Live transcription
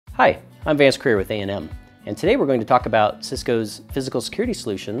Hi, I'm Vance Creer with A&M, and today we're going to talk about Cisco's physical security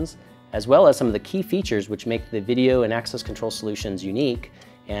solutions, as well as some of the key features which make the video and access control solutions unique,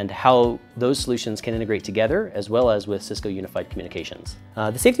 and how those solutions can integrate together, as well as with Cisco Unified Communications.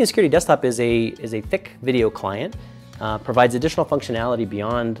 The Safety and Security Desktop is a thick video client, provides additional functionality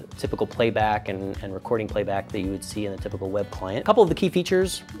beyond typical playback and recording playback that you would see in a typical web client. A couple of the key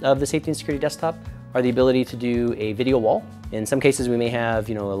features of the Safety and Security Desktop are the ability to do a video wall. In some cases we may have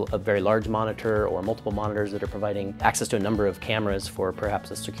a very large monitor or multiple monitors that are providing access to a number of cameras for perhaps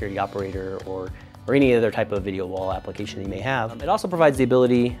a security operator or any other type of video wall application you may have. It also provides the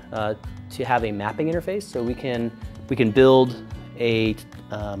ability to have a mapping interface, so we can build a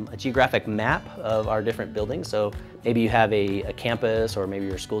geographic map of our different buildings. So maybe you have a campus, or maybe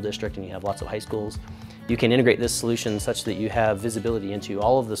you're a school district and you have lots of high schools. You can integrate this solution such that you have visibility into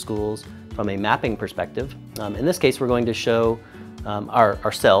all of the schools from a mapping perspective. In this case, we're going to show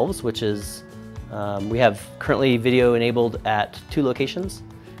ourselves, which is, we have currently video enabled at 2 locations.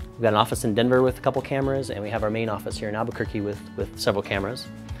 We've got an office in Denver with a couple cameras, and we have our main office here in Albuquerque with several cameras.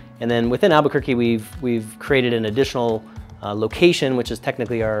 And then within Albuquerque, we've created an additional location, which is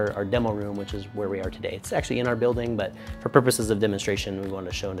technically our demo room, which is where we are today. It's actually in our building, but for purposes of demonstration, we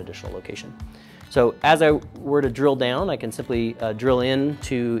wanted to show an additional location. So as I were to drill down, I can simply drill in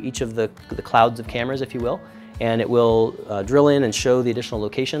to each of the clouds of cameras, if you will, and it will drill in and show the additional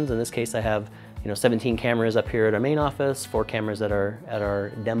locations. In this case, I have 17 cameras up here at our main office, 4 cameras at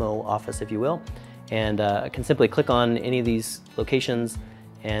our demo office, if you will, and I can simply click on any of these locations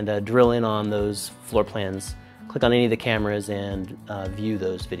and drill in on those floor plans. Click on any of the cameras and view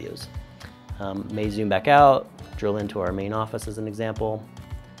those videos. May zoom back out, drill into our main office as an example,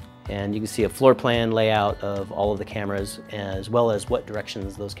 and you can see a floor plan layout of all of the cameras, as well as what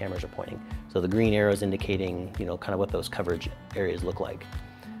directions those cameras are pointing. So the green arrows indicating kind of what those coverage areas look like.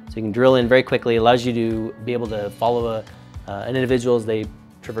 So you can drill in very quickly. It allows you to be able to follow an individual as they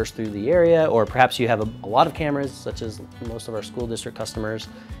traverse through the area, or perhaps you have a lot of cameras, such as most of our school district customers.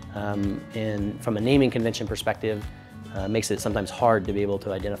 And from a naming convention perspective, makes it sometimes hard to be able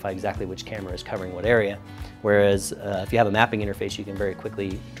to identify exactly which camera is covering what area. Whereas if you have a mapping interface, you can very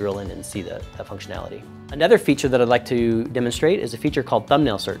quickly drill in and see that functionality. Another feature that I'd like to demonstrate is a feature called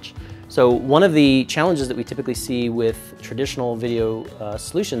thumbnail search. So one of the challenges that we typically see with traditional video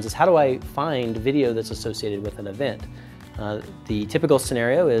solutions is, how do I find video that's associated with an event? The typical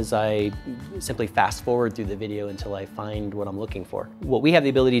scenario is I simply fast forward through the video until I find what I'm looking for. What we have the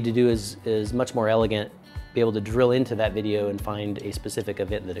ability to do is much more elegant, be able to drill into that video and find a specific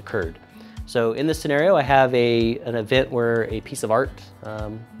event that occurred. So in this scenario, I have an event where a piece of art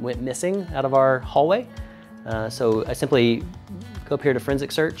went missing out of our hallway. So I simply go up here to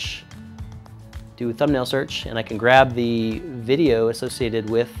forensic search, do a thumbnail search, and I can grab the video associated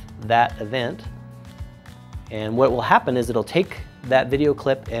with that event. And what will happen is it'll take that video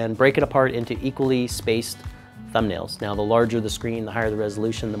clip and break it apart into equally spaced thumbnails. Now, the larger the screen, the higher the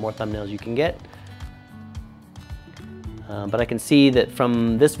resolution, the more thumbnails you can get. But I can see that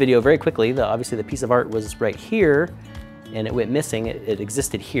from this video very quickly, obviously the piece of art was right here and it went missing. It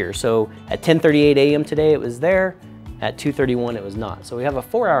existed here. So at 10:38 a.m. today, it was there. At 2:31, it was not. So we have a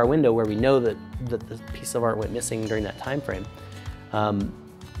 4-hour window where we know that the piece of art went missing during that time frame.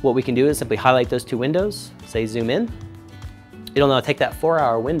 What we can do is simply highlight those 2 windows, say zoom in. It'll now take that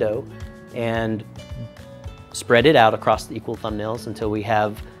 4-hour window and spread it out across the equal thumbnails until we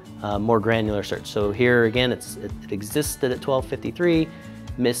have more granular search. So here again, it existed at 12:53,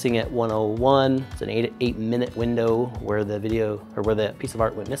 missing at 1:01. It's an 8-minute window where the video, or where the piece of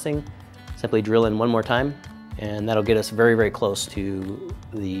art went missing. Simply drill in one more time, and that'll get us very, very close to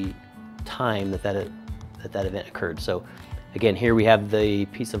the time that event occurred. So again, here we have the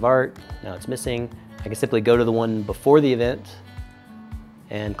piece of art, now it's missing. I can simply go to the one before the event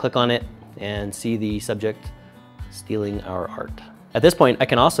and click on it and see the subject stealing our art. At this point, I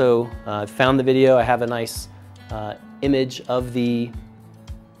can also, found the video, I have a nice image of the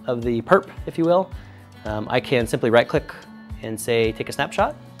perp, if you will. I can simply right click and say take a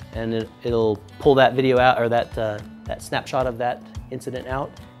snapshot, and it'll pull that video out, or that snapshot of that incident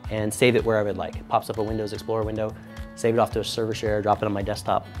out, and save it where I would like. It pops up a Windows Explorer window, save it off to a server share, drop it on my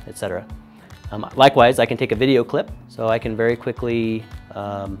desktop, etc. Likewise, I can take a video clip, so I can very quickly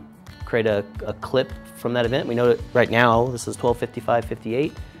create a clip from that event. We know that right now this is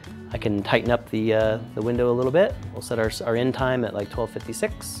 12:55:58. I can tighten up the window a little bit. We'll set our end time at like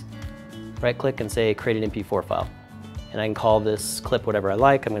 12:56. Right click and say create an MP4 file. And I can call this clip whatever I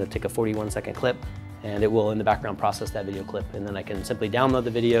like. I'm going to take a 41-second clip, and it will in the background process that video clip. And then I can simply download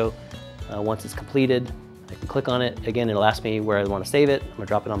the video once it's completed. I can click on it. Again, it'll ask me where I want to save it. I'm gonna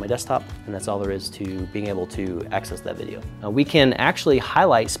drop it on my desktop, and that's all there is to being able to access that video. We can actually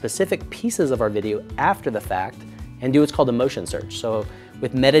highlight specific pieces of our video after the fact and do what's called a motion search. So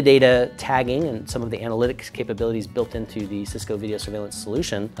with metadata tagging and some of the analytics capabilities built into the Cisco video surveillance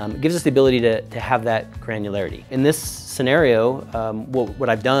solution, it gives us the ability to have that granularity. In this scenario, what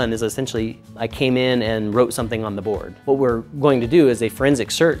I've done is essentially I came in and wrote something on the board. What we're going to do is a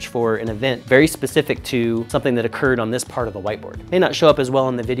forensic search for an event very specific to something that occurred on this part of the whiteboard. It may not show up as well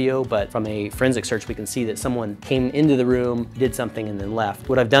in the video, but from a forensic search we can see that someone came into the room, did something, and then left.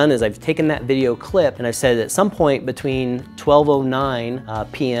 What I've done is I've taken that video clip and I've said at some point between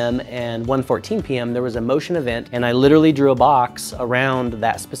 12:09 p.m. and 1:14 p.m. there was a motion event, and I literally drew a box around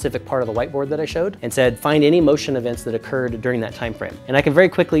that specific part of the whiteboard that I showed and said find any motion events that occurred during that time frame. And I can very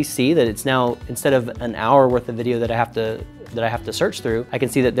quickly see that it's now, instead of an hour worth of video that I have to search through, I can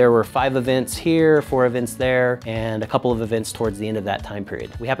see that there were 5 events here, 4 events there, and a couple of events towards the end of that time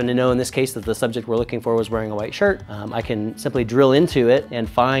period. We happen to know in this case that the subject we're looking for was wearing a white shirt. I can simply drill into it and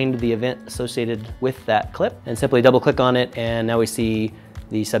find the event associated with that clip and simply double click on it, and now we see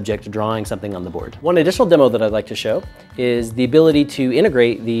the subject drawing something on the board. One additional demo that I'd like to show is the ability to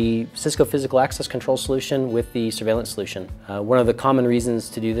integrate the Cisco physical access control solution with the surveillance solution. One of the common reasons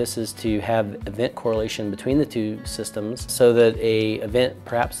to do this is to have event correlation between the two systems, so that a event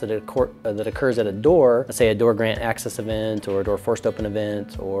perhaps that occurs at a door, let's say a door grant access event or a door forced open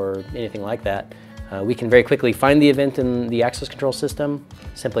event or anything like that, we can very quickly find the event in the access control system,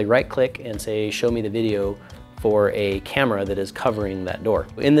 simply right click and say show me the video for a camera that is covering that door.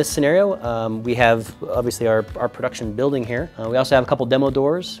 In this scenario, we have obviously our production building here. We also have a couple demo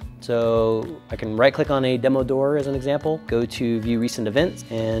doors. So I can right click on a demo door as an example, go to view recent events,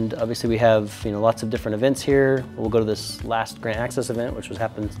 and obviously we have lots of different events here. We'll go to this last grant access event, which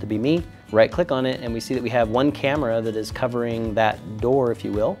happens to be me. Right click on it and we see that we have one camera that is covering that door, if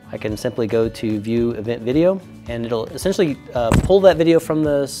you will. I can simply go to view event video, and it'll essentially pull that video from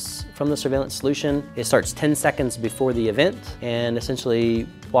the surveillance solution. It starts 10 seconds before the event and essentially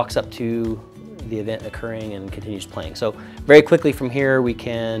walks up to the event occurring and continues playing. So very quickly from here we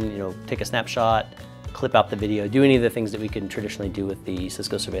can take a snapshot, clip out the video, do any of the things that we can traditionally do with the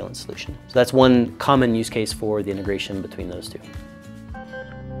Cisco surveillance solution. So that's one common use case for the integration between those two.